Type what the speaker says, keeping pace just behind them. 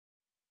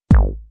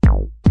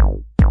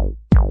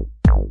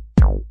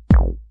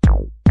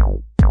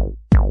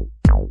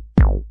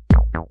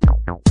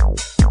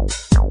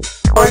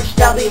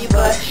W.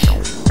 Bush.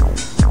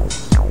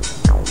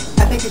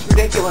 I think it's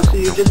ridiculous, so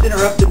you just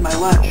interrupted my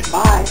lunch.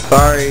 Bye.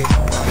 Sorry.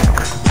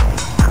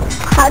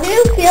 How do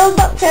you feel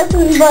about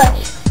President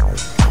Bush?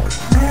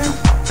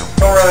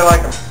 Don't really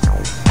like him.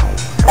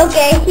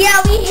 Okay,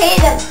 yeah, we hate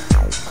him.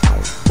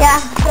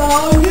 Yeah.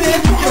 Don't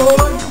get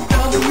George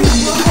W.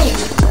 Bush.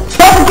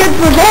 Don't get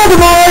for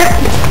Voldemort!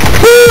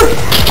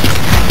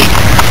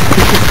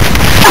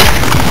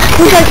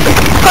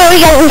 Oh,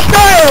 we got a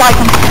story like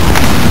him.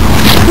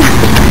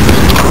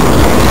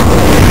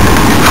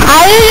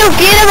 How do you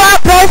feel about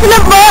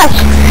President Bush?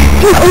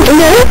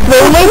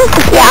 Moving?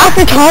 Yeah,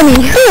 after Tommy.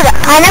 Dude,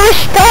 I never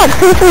stopped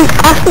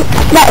after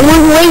that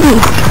one lady.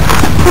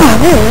 Oh,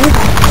 dude.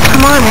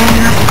 Come on, man.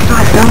 You have to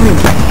start filming.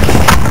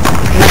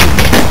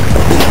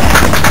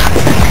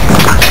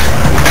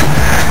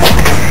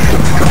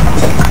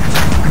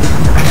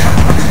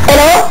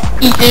 Hello?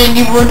 Is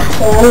anyone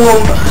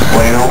home?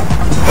 Bueno.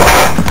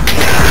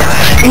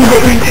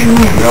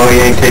 No, he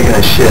ain't taking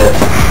a shit.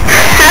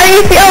 How do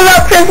you feel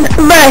about President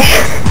Bush?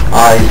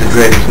 Ah, he's the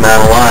greatest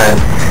man alive.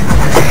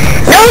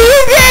 No, you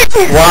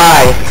didn't!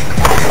 Why?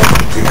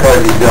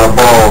 Because he's got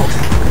balls.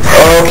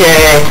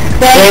 Okay.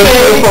 Thank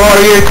you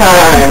for your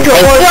time.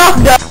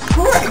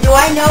 Do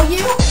I know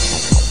you?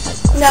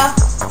 No.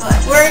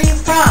 Where are you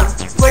from?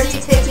 What are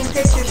you taking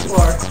pictures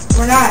for?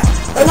 We're not.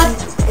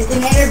 It's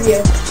an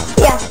interview.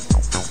 Yeah.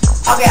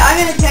 Okay, I'm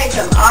going to tell you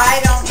something. I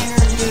don't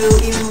interview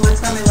even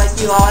with somebody like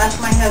you. I'll ask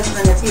my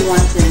husband if he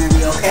wants to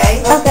interview,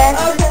 okay? Okay.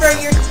 Oh, it's for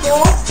your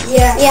school?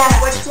 Yeah. Yeah.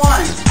 Which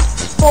one?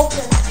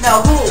 Fulton.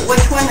 No, who?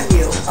 Which one of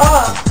you?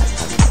 Oh.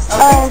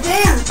 Okay,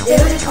 Sam.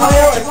 Dude,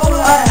 Hold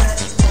on.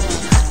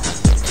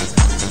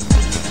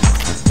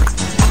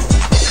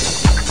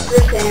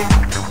 You're Sam.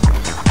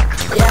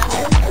 Yeah,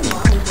 I'm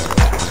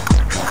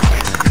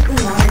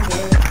modern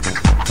day.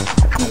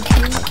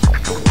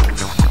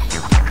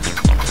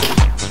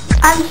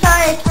 I'm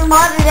sorry, it's for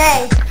modern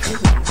day.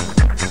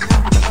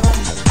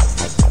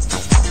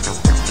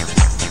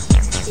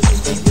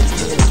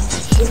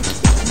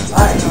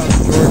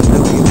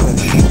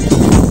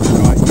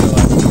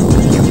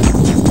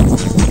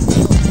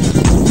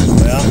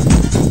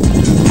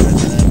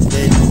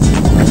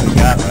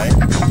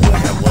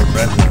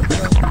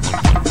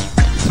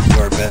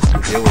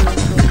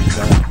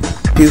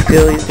 Do you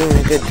feel he's doing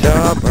a good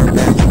job or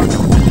bad?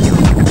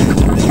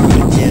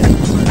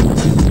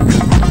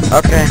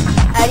 Okay.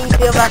 How do you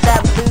feel about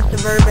that blue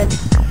Suburban?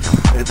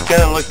 It's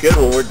gonna look good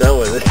when we're done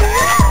with it.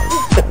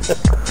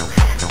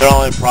 They're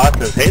all in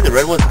process. Hey, the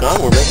red one's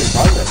gone. We're making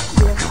progress.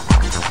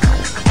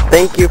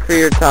 Thank you for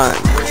your time.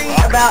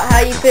 About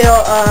how you feel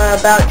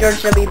about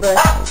George W.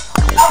 Bush?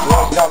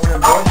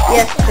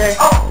 Yes, sir.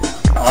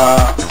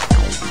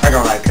 I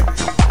don't like it.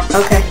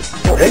 Okay.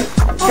 Okay?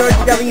 George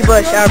W.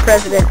 Bush, our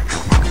president.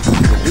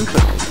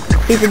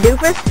 He's a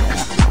doofus?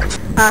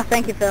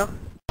 Thank you, Phil.